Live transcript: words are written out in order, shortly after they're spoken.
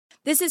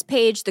This is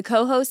Paige, the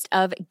co-host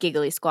of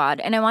Giggly Squad,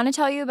 and I want to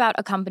tell you about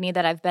a company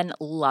that I've been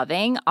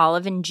loving,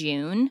 Olive and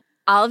June.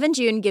 Olive and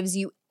June gives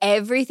you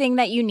everything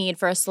that you need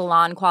for a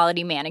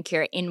salon-quality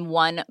manicure in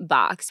one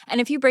box.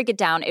 And if you break it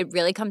down, it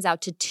really comes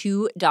out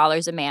to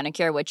 $2 a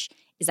manicure, which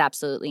is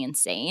absolutely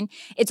insane.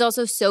 It's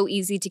also so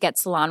easy to get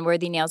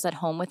salon-worthy nails at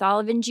home with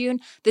Olive and June.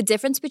 The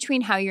difference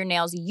between how your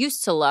nails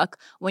used to look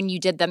when you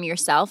did them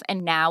yourself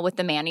and now with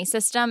the Mani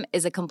system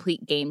is a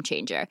complete game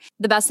changer.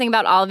 The best thing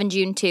about Olive and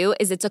June, too,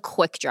 is it's a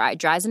quick dry.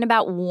 Dries in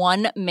about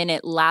 1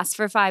 minute, lasts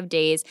for 5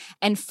 days,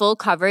 and full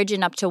coverage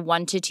in up to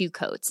 1 to 2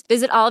 coats.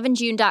 Visit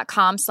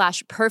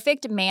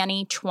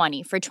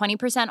oliveandjune.com/perfectmani20 for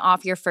 20%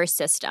 off your first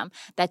system.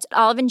 That's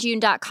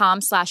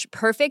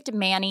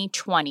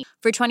oliveandjune.com/perfectmani20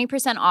 for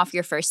 20% off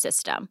your first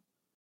system.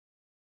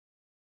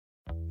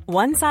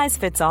 One size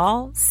fits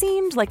all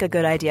seemed like a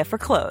good idea for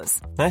clothes.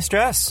 Nice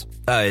dress.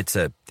 It's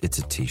a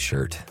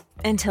t-shirt.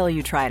 Until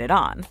you tried it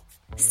on.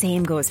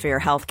 Same goes for your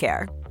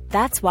healthcare.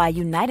 That's why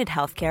United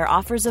Healthcare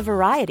offers a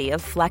variety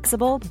of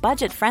flexible,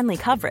 budget-friendly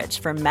coverage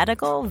for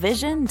medical,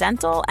 vision,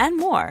 dental, and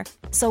more.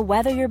 So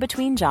whether you're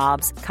between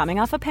jobs, coming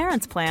off a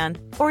parent's plan,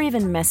 or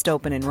even missed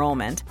open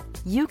enrollment,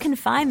 you can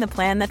find the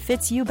plan that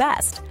fits you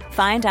best.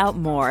 Find out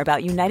more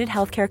about United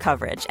Healthcare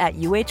coverage at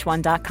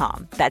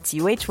uh1.com. That's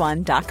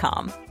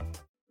uh1.com.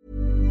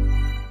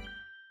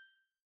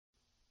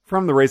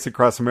 From the Race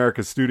Across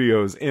America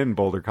studios in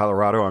Boulder,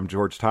 Colorado, I'm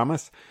George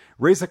Thomas.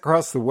 Race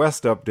Across the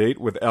West update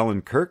with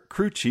Ellen Kirk,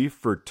 crew chief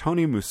for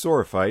Tony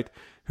Mussoorie,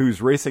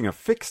 who's racing a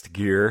fixed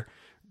gear.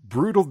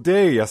 Brutal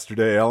day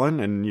yesterday,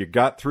 Ellen, and you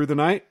got through the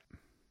night?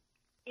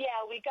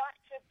 Yeah, we got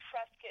to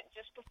Prescott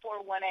just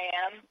before 1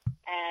 a.m.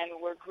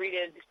 and were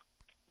greeted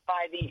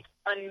by the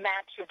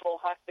unmatchable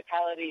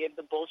hospitality of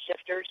the Bull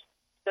Shifters.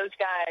 Those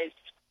guys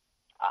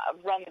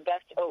run the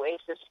best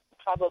Oasis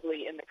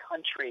probably in the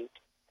country.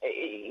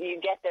 You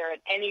get there at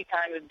any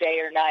time of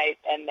day or night,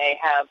 and they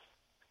have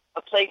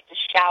a place to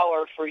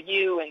shower for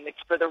you and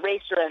for the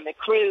racer and the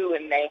crew,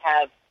 and they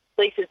have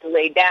places to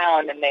lay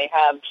down, and they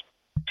have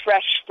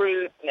fresh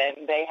fruit,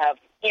 and they have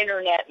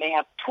internet, and they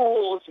have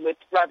pools with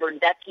rubber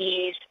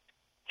duckies.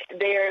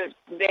 They're as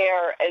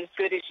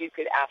good as you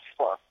could ask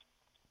for.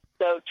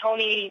 So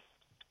Tony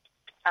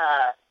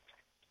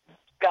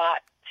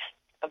got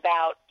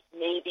about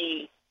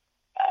maybe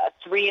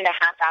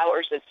 3.5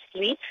 hours of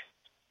sleep.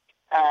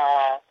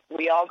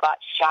 We all got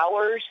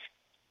showers,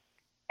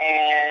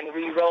 and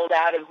we rolled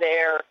out of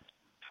there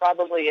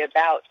probably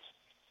about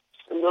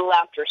a little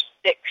after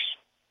 6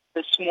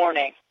 this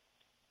morning.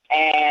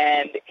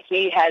 And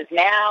he has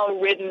now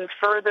ridden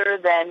further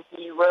than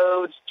he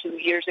rode 2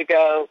 years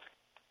ago.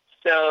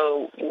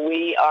 So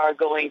we are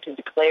going to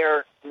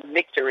declare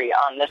victory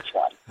on this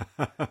one.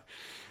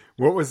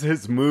 What was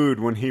his mood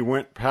when he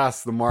went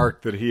past the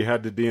mark that he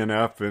had to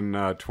DNF in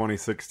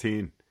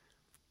 2016?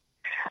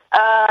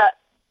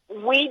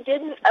 We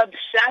didn't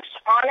obsess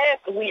on it.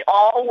 We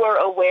all were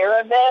aware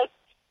of it.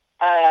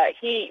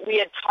 We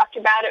had talked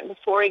about it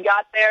before he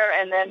got there,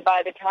 and then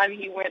by the time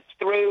he went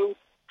through,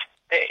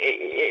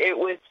 it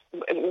was,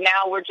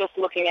 now we're just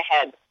looking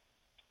ahead.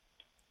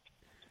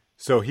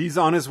 So he's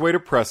on his way to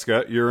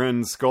Prescott. You're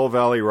in Skull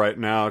Valley right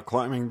now,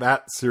 climbing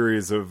that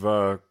series of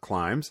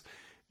climbs,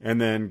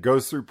 and then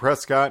goes through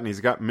Prescott, and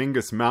he's got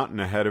Mingus Mountain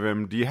ahead of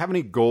him. Do you have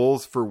any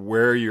goals for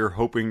where you're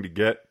hoping to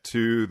get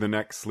to the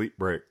next sleep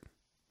break?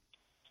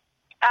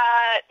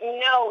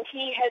 No,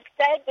 he has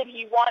said that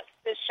he wants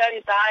to shut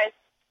his eyes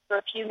for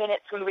a few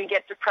minutes when we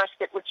get to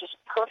Prescott, which is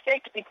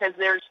perfect because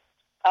there's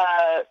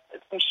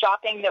some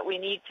shopping that we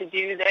need to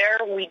do there.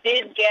 We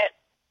did get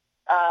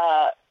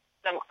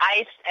some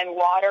ice and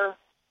water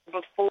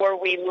before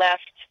we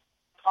left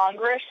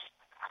Congress,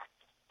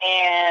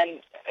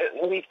 and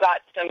we've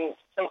got some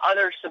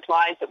other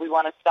supplies that we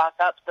want to stock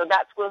up. So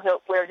that's where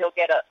he'll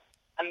get a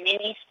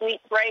mini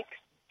sleep break.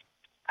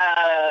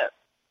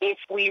 If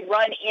we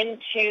run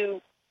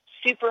into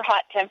super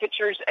hot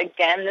temperatures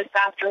again this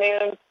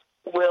afternoon,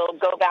 we'll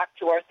go back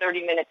to our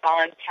 30 minutes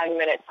on, 10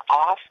 minutes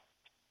off.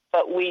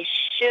 But we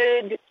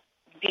should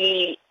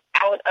be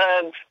out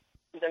of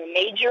the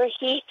major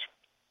heat.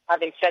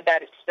 Having said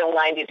that, it's still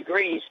 90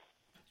 degrees.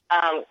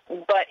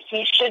 But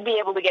he should be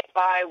able to get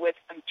by with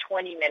some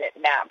 20-minute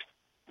naps.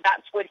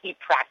 That's what he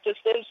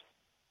practices.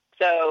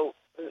 So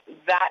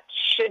that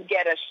should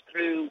get us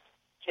through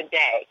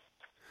today.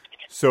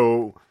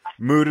 So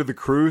mood of the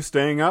crew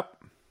staying up?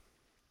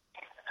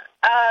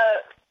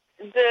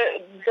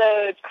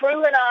 The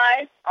crew and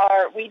I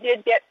we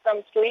did get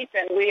some sleep,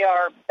 and we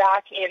are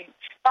back in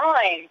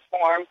fine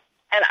form.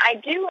 And I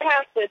do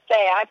have to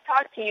say, I've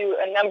talked to you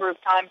a number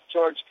of times,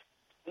 George.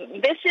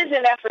 This is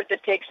an effort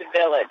that takes a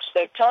village.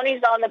 So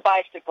Tony's on the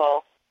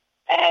bicycle,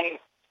 and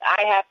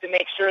I have to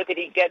make sure that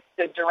he gets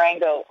to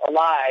Durango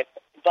alive.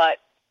 But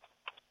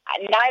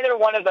neither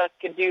one of us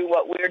could do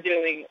what we're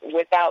doing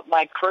without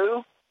my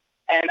crew,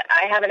 and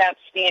I have an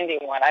outstanding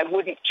one. I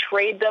wouldn't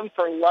trade them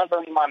for love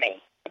or money.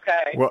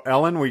 Okay. Well,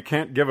 Ellen, we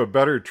can't give a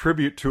better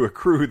tribute to a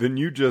crew than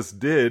you just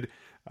did.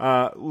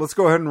 Let's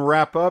go ahead and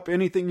wrap up.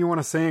 Anything you want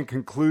to say in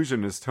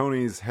conclusion as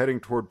Tony's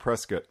heading toward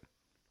Prescott?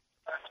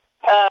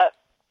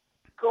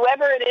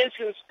 whoever it is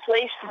who's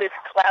placed this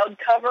cloud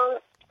cover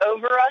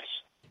over us,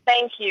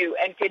 thank you.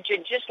 And could you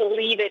just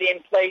leave it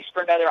in place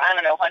for another,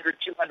 100,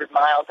 200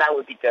 miles? That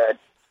would be good.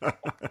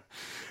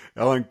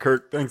 Ellen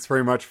Kirk, thanks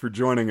very much for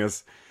joining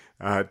us.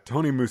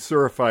 Tony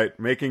Musurafite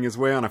making his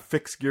way on a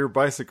fixed-gear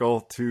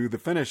bicycle to the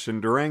finish in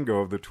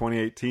Durango of the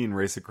 2018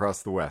 Race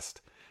Across the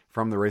West.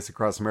 From the Race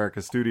Across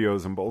America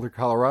studios in Boulder,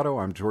 Colorado,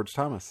 I'm George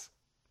Thomas.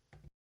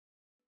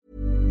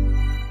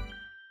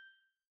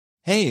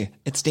 Hey,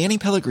 it's Danny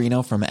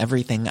Pellegrino from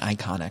Everything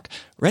Iconic.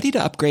 Ready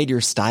to upgrade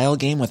your style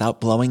game without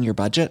blowing your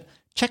budget?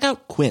 Check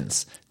out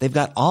Quince. They've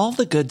got all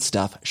the good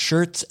stuff,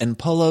 shirts and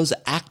polos,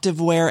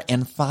 activewear,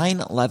 and fine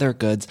leather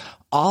goods,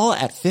 all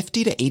at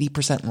 50 to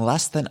 80%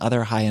 less than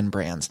other high-end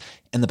brands.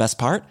 And the best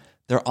part?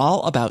 They're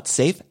all about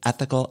safe,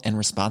 ethical, and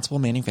responsible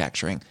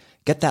manufacturing.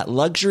 Get that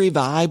luxury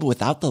vibe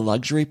without the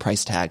luxury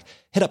price tag.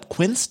 Hit up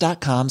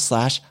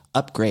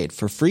quince.com/upgrade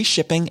for free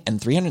shipping and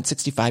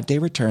 365-day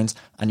returns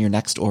on your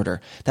next order.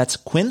 That's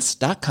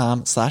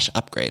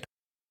quince.com/upgrade.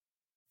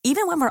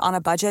 Even when we're on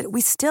a budget,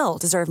 we still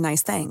deserve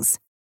nice things.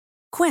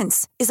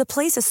 Quince is a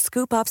place to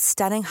scoop up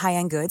stunning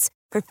high-end goods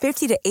for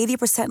 50 to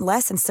 80%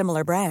 less than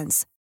similar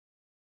brands.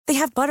 They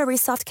have buttery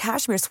soft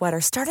cashmere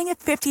sweaters starting at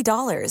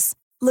 $50,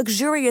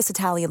 luxurious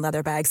Italian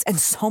leather bags, and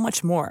so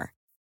much more.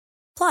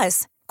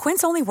 Plus,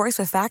 Quince only works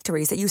with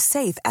factories that use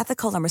safe,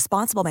 ethical, and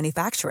responsible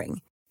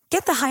manufacturing.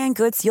 Get the high-end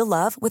goods you'll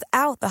love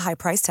without the high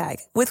price tag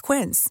with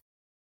Quince.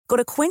 Go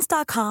to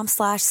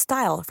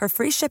quince.com/style for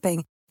free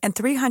shipping and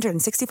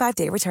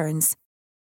 365-day returns.